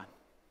from God.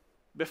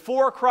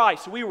 Before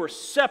Christ, we were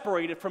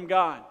separated from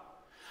God.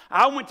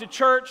 I went to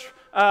church,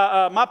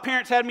 my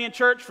parents had me in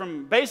church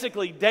from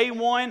basically day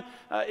one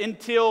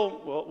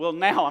until, well,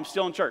 now I'm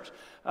still in church.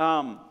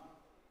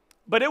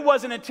 But it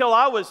wasn't until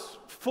I was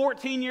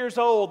 14 years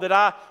old that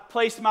I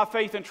placed my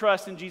faith and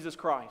trust in Jesus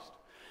Christ.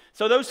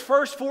 So those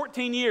first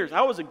 14 years,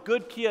 I was a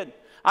good kid.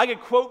 I could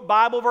quote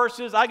Bible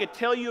verses, I could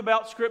tell you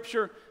about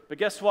Scripture, but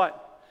guess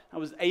what? I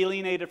was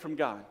alienated from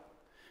God.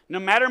 No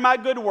matter my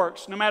good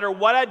works, no matter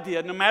what I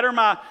did, no matter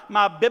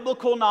my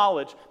biblical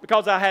knowledge,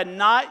 because I had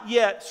not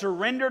yet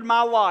surrendered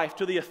my life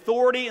to the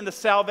authority and the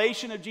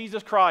salvation of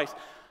Jesus Christ,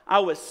 I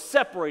was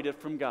separated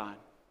from God.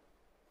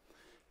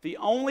 The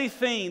only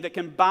thing that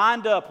can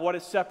bind up what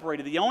is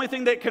separated, the only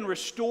thing that can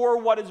restore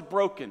what is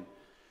broken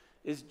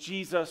is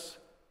Jesus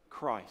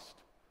Christ.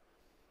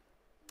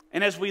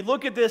 And as we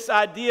look at this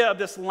idea of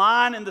this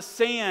line in the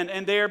sand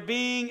and there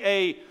being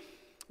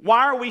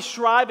why are we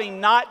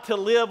striving not to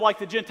live like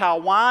the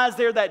Gentile? Why is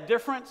there that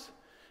difference?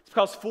 It's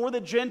because for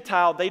the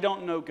Gentile, they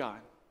don't know God.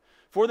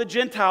 For the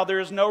Gentile, there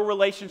is no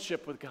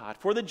relationship with God.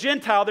 For the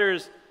Gentile,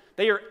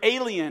 they are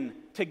alien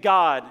to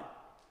God.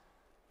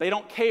 They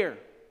don't care.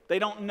 They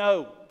don't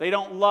know. They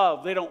don't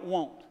love. They don't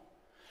want.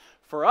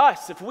 For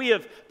us, if we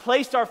have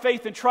placed our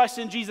faith and trust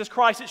in Jesus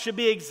Christ, it should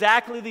be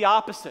exactly the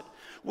opposite.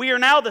 We are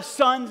now the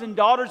sons and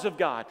daughters of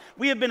God.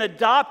 We have been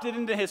adopted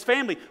into His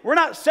family. We're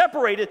not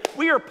separated.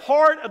 We are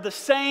part of the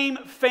same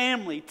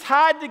family,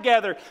 tied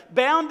together,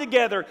 bound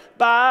together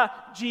by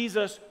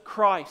Jesus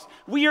Christ.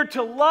 We are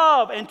to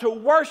love and to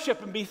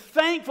worship and be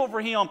thankful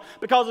for Him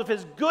because of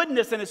His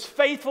goodness and His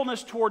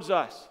faithfulness towards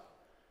us.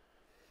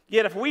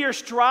 Yet if we are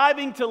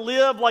striving to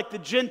live like the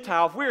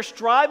Gentile, if we are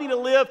striving to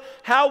live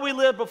how we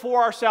lived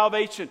before our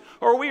salvation,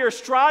 or we are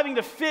striving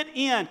to fit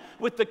in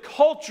with the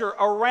culture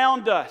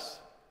around us,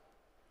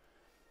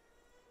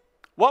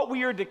 what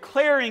we are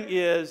declaring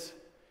is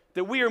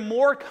that we are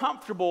more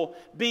comfortable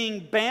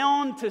being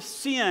bound to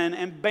sin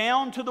and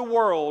bound to the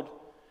world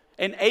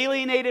and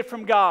alienated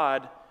from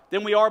God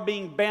than we are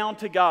being bound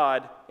to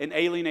God and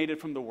alienated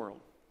from the world.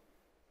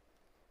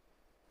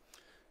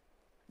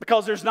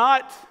 Because there's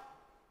not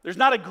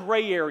a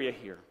gray area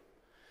here.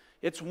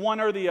 It's one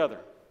or the other.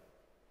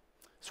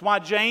 That's why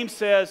James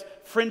says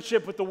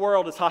friendship with the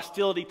world is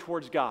hostility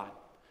towards God.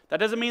 That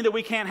doesn't mean that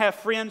we can't have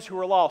friends who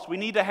are lost. We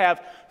need to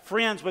have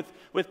friends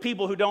with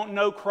people who don't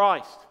know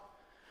Christ.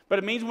 But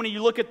it means when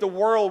you look at the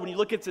world, when you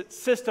look at its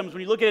systems,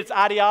 when you look at its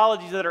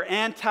ideologies that are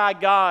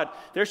anti-God,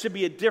 there should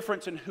be a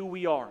difference in who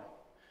we are.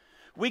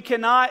 We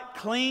cannot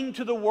cling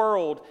to the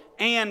world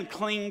and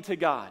cling to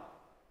God.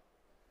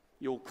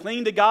 You'll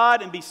cling to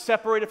God and be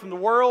separated from the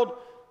world,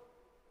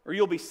 or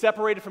you'll be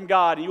separated from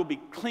God and you'll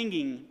be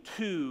clinging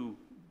to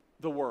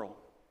the world.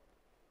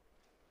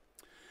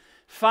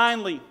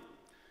 Finally,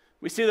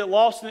 we see that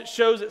lostness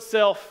shows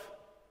itself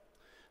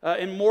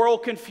in moral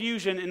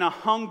confusion and a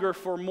hunger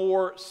for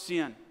more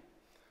sin.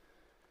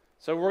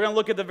 So we're going to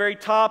look at the very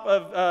top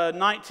of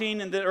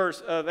 19 and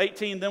of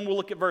 18, then we'll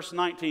look at verse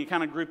 19,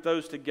 kind of group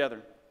those together.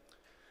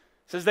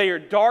 It says, they are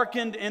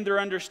darkened in their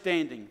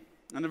understanding.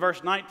 And in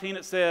verse 19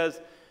 it says,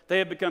 they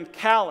have become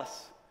callous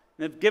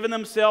and have given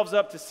themselves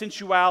up to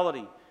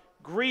sensuality,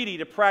 greedy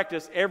to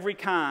practice every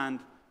kind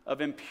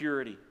of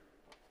impurity.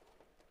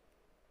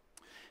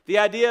 The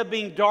idea of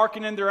being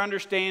darkened in their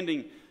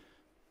understanding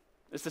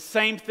is the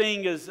same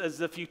thing as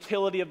the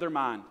futility of their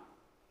mind.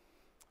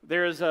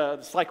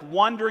 It's like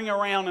wandering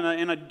around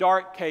in a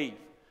dark cave.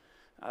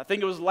 I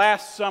think it was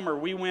last summer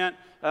we went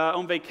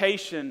on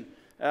vacation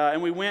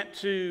and we went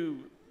to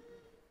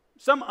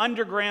some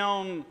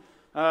underground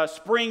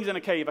springs in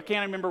a cave. I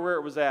can't remember where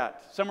it was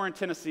at. Somewhere in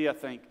Tennessee, I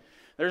think.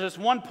 There's this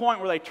one point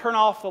where they turn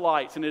off the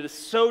lights and it is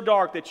so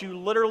dark that you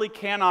literally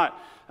cannot,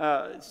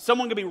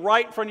 someone could be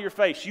right in front of your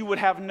face. You would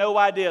have no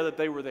idea that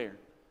they were there.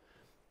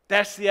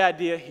 That's the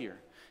idea here.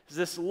 It's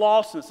this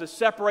lostness, this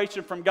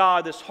separation from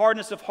God, this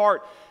hardness of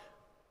heart.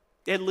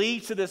 It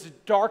leads to this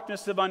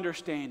darkness of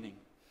understanding.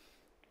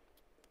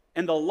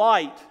 And the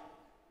light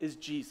is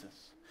Jesus.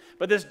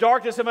 But this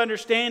darkness of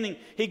understanding,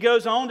 he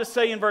goes on to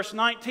say in verse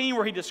 19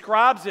 where he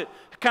describes it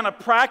kind of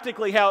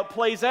practically how it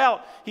plays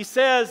out. He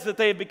says that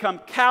they have become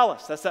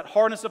callous. That's that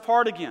hardness of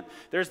heart again.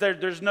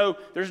 There's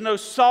no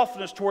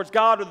softness towards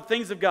God or the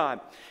things of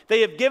God. They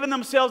have given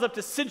themselves up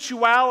to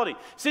sensuality.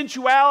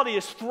 Sensuality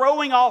is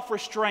throwing off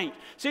restraint.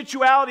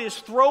 Sensuality is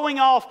throwing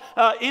off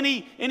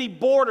any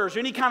borders,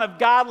 any kind of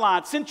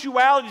guidelines.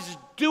 Sensuality is just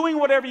doing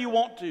whatever you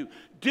want to,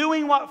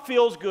 doing what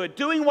feels good,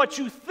 doing what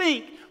you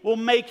think will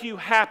make you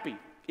happy,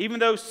 even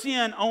though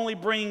sin only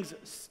brings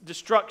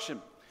destruction.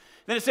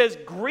 Then it says,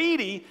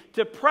 greedy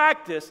to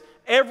practice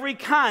every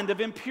kind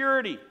of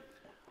impurity.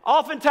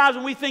 Oftentimes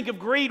when we think of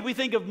greed, we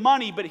think of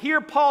money, but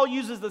here Paul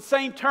uses the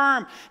same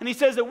term, and he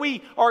says that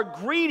we are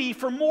greedy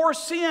for more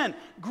sin,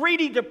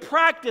 greedy to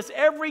practice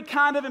every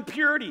kind of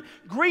impurity,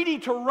 greedy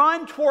to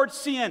run towards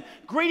sin,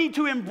 greedy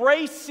to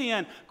embrace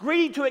sin,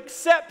 greedy to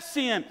accept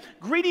sin,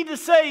 greedy to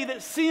say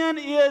that sin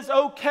is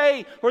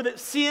okay or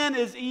that sin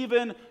is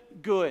even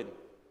good.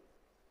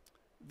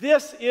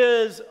 This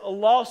is a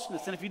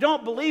lostness. And if you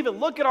don't believe it,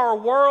 look at our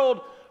world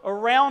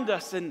around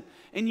us and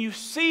you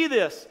see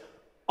this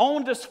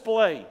on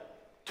display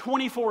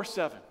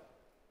 24/7.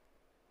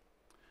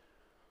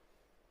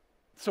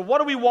 So what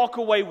do we walk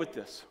away with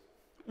this?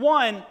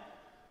 One,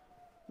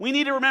 we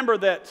need to remember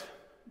that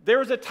there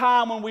was a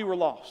time when we were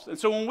lost. And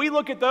so when we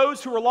look at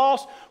those who are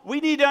lost, we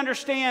need to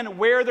understand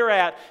where they're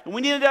at. And we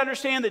need to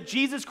understand that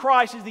Jesus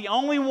Christ is the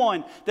only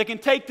one that can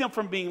take them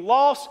from being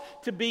lost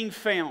to being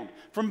found,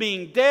 from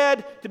being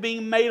dead to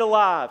being made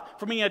alive,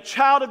 from being a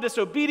child of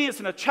disobedience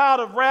and a child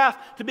of wrath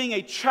to being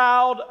a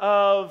child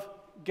of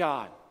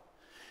God.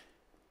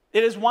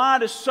 It is why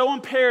it is so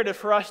imperative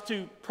for us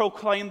to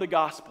proclaim the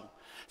gospel.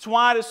 It's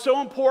why it is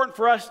so important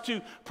for us to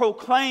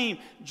proclaim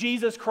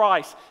Jesus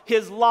Christ,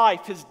 His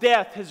life, His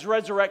death, His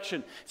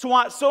resurrection. It's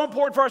why it's so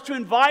important for us to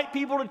invite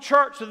people to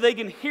church so they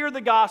can hear the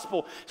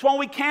gospel. It's why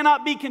we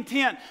cannot be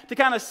content to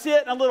kind of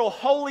sit in a little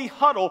holy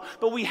huddle,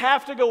 but we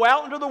have to go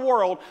out into the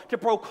world to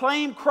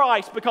proclaim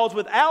Christ, because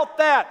without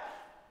that,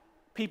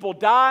 people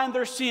die in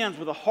their sins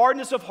with a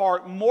hardness of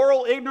heart,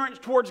 moral ignorance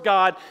towards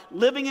God,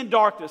 living in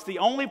darkness. The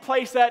only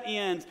place that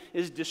ends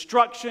is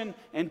destruction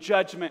and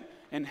judgment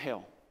and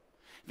hell.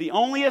 The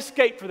only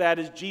escape for that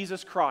is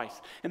Jesus Christ.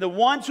 And the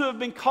ones who have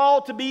been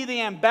called to be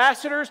the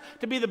ambassadors,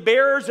 to be the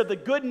bearers of the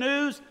good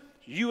news,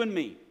 you and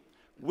me.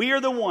 We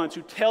are the ones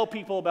who tell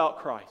people about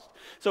Christ.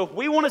 So if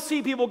we want to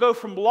see people go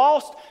from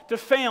lost to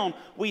found,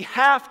 we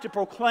have to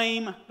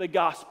proclaim the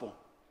gospel.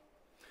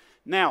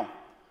 Now,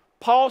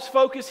 Paul's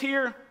focus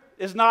here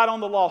is not on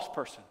the lost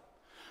person.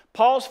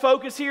 Paul's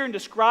focus here in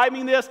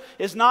describing this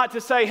is not to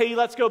say, hey,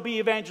 let's go be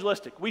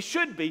evangelistic. We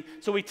should be,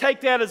 so we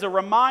take that as a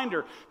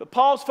reminder. But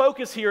Paul's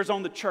focus here is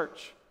on the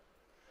church.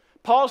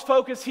 Paul's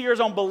focus here is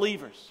on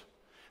believers.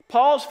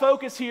 Paul's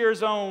focus here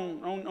is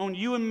on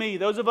you and me,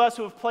 those of us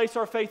who have placed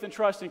our faith and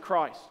trust in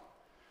Christ.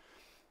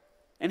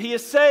 And he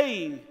is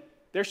saying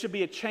there should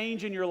be a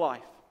change in your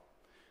life.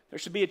 There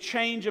should be a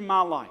change in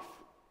my life.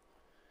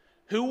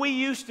 Who we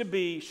used to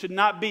be should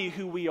not be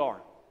who we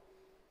are.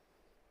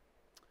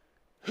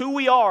 Who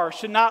we are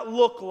should not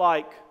look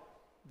like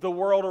the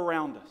world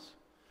around us.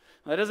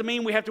 That doesn't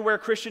mean we have to wear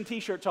Christian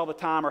t-shirts all the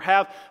time, or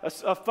have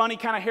a funny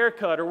kind of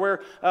haircut, or wear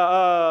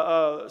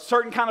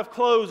certain kind of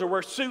clothes, or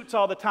wear suits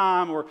all the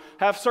time, or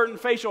have certain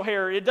facial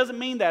hair. It doesn't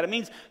mean that. It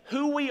means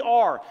who we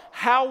are,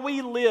 how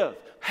we live,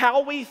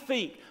 how we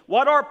think,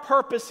 what our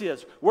purpose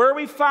is, where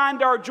we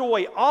find our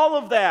joy. All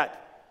of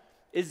that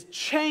is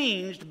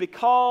changed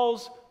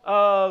because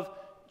of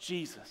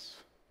Jesus.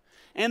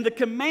 And the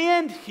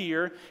command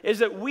here is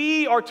that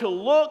we are to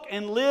look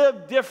and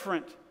live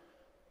different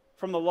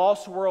from the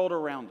lost world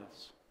around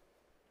us.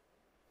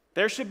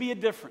 There should be a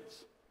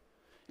difference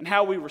in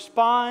how we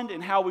respond,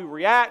 in how we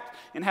react,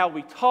 in how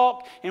we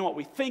talk, in what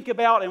we think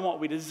about, in what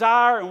we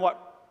desire, in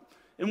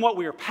what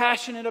we are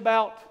passionate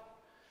about.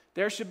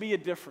 There should be a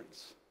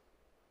difference.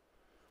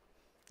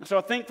 And so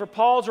I think for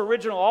Paul's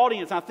original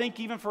audience, I think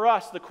even for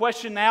us, the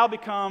question now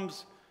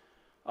becomes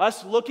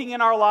us looking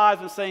in our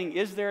lives and saying,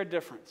 is there a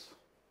difference?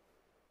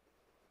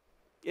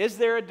 Is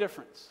there a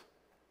difference?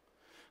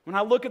 When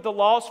I look at the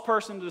lost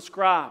person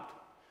described,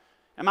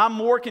 am I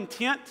more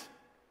content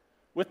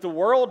with the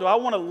world? Do I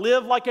want to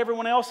live like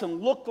everyone else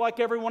and look like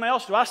everyone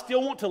else? Do I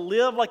still want to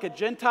live like a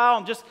Gentile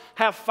and just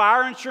have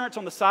fire insurance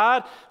on the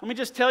side? Let me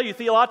just tell you,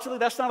 theologically,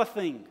 that's not a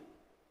thing.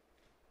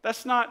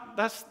 That's not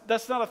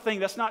a thing.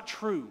 That's not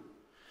true.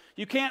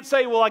 You can't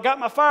say, well, I got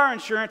my fire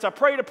insurance, I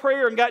prayed a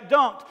prayer and got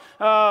dunked,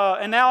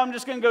 and now I'm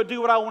just going to go do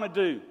what I want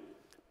to do.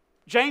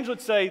 James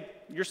would say,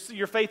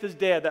 your faith is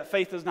dead. That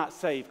faith is not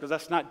saved, because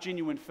that's not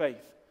genuine faith.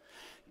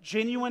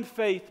 Genuine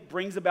faith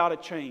brings about a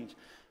change,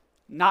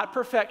 not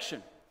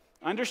perfection.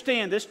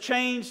 Understand, this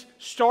change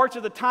starts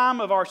at the time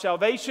of our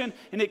salvation,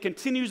 and it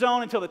continues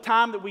on until the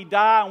time that we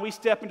die and we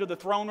step into the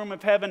throne room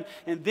of heaven,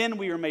 and then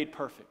we are made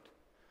perfect.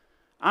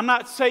 I'm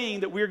not saying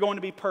that we're going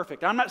to be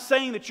perfect. I'm not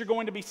saying that you're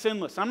going to be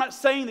sinless. I'm not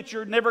saying that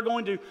you're never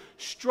going to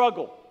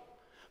struggle.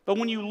 But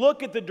when you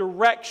look at the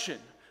direction,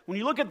 when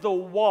you look at the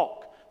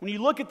walk, when you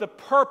look at the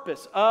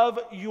purpose of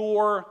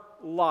your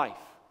life,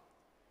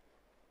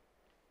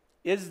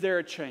 is there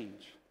a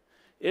change?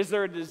 Is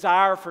there a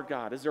desire for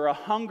God? Is there a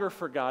hunger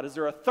for God? Is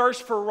there a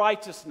thirst for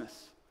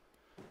righteousness?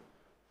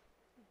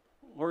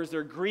 Or is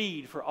there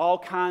greed for all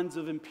kinds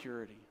of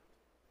impurity,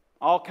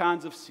 all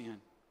kinds of sin?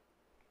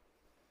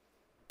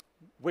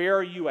 Where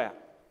are you at?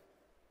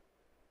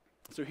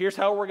 So here's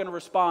how we're going to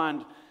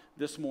respond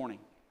this morning.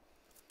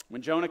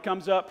 When Jonah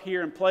comes up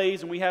here and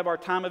plays and we have our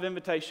time of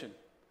invitation,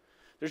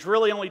 there's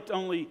really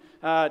only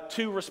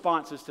two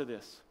responses to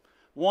this.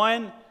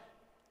 One, if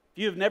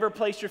you have never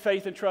placed your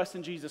faith and trust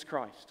in Jesus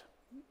Christ,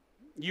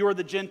 you are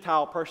the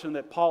Gentile person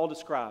that Paul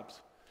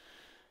describes,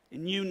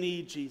 and you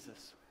need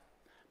Jesus.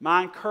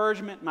 My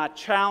encouragement, my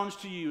challenge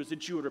to you is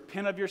that you would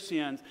repent of your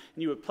sins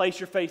and you would place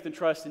your faith and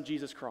trust in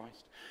Jesus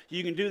Christ.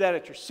 You can do that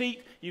at your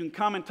seat. You can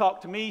come and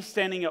talk to me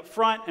standing up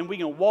front, and we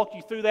can walk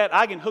you through that.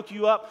 I can hook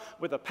you up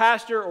with a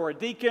pastor or a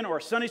deacon or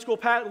a Sunday school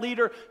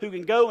leader who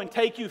can go and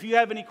take you if you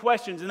have any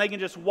questions, and they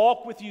can just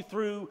walk with you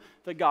through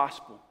the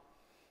gospel.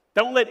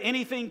 Don't let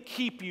anything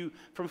keep you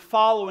from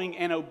following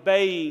and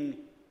obeying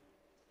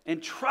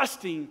and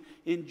trusting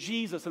in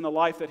Jesus and the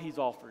life that He's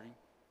offering.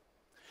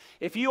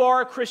 If you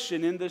are a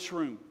Christian in this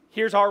room,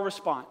 here's our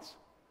response.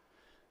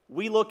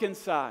 We look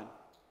inside.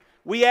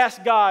 We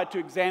ask God to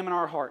examine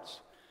our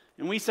hearts.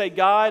 And we say,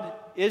 God,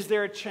 is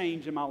there a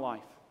change in my life?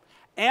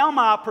 Am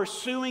I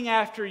pursuing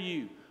after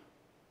you?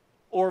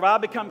 Or have I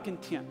become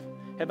content?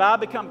 Have I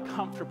become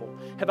comfortable?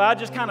 Have I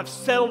just kind of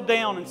settled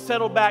down and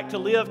settled back to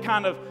live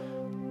kind of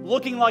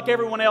looking like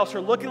everyone else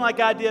or looking like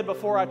I did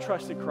before I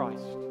trusted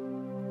Christ?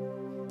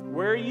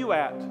 Where are you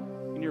at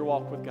in your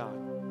walk with God?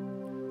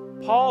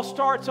 Paul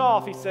starts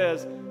off, he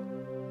says,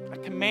 I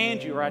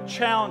command you, or I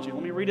challenge you.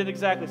 Let me read it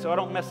exactly so I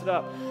don't mess it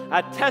up.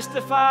 I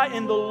testify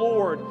in the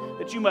Lord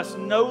that you must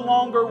no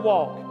longer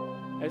walk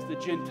as the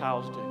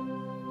Gentiles do.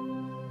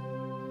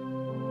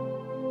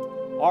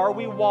 Are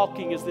we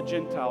walking as the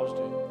Gentiles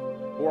do?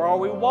 Or are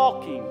we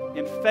walking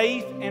in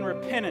faith and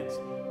repentance,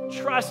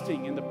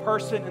 trusting in the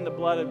person and the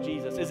blood of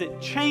Jesus? Is it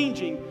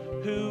changing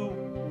who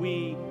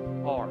we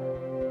are?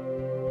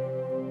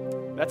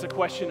 That's a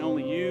question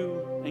only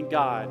you and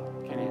God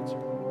can answer.